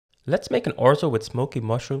Let's make an orzo with smoky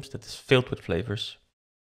mushrooms that is filled with flavors.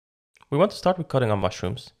 We want to start with cutting our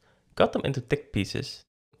mushrooms. Cut them into thick pieces.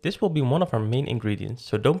 This will be one of our main ingredients,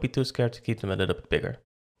 so don't be too scared to keep them a little bit bigger.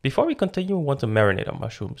 Before we continue, we want to marinate our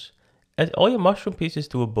mushrooms. Add all your mushroom pieces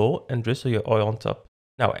to a bowl and drizzle your oil on top.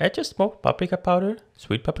 Now add your smoked paprika powder,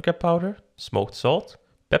 sweet paprika powder, smoked salt,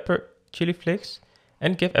 pepper, chili flakes,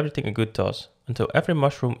 and give everything a good toss until every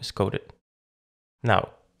mushroom is coated. Now,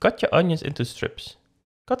 cut your onions into strips.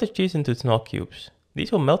 Cut the cheese into small cubes.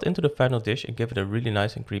 These will melt into the final dish and give it a really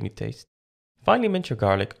nice and creamy taste. Finally, mince your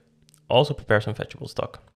garlic. Also prepare some vegetable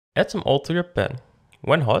stock. Add some oil to your pan.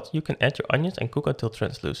 When hot, you can add your onions and cook until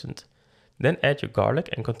translucent. Then add your garlic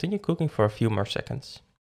and continue cooking for a few more seconds.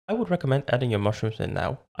 I would recommend adding your mushrooms in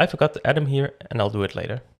now. I forgot to add them here and I'll do it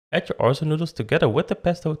later. Add your orzo noodles together with the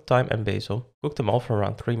pesto, thyme and basil. Cook them all for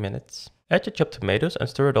around 3 minutes. Add your chopped tomatoes and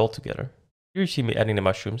stir it all together. Here you see me adding the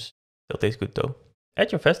mushrooms. They'll taste good though.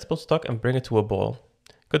 Add your vegetable stock and bring it to a boil.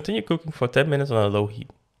 Continue cooking for 10 minutes on a low heat.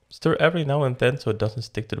 Stir every now and then so it doesn't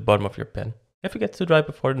stick to the bottom of your pan. If it gets too dry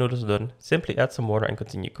before the noodles are done, simply add some water and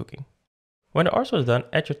continue cooking. When the orzo is done,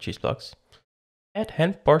 add your cheese blocks. Add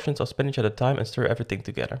hand portions of spinach at a time and stir everything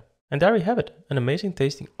together. And there you have it, an amazing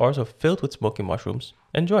tasting orzo filled with smoky mushrooms.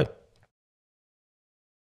 Enjoy!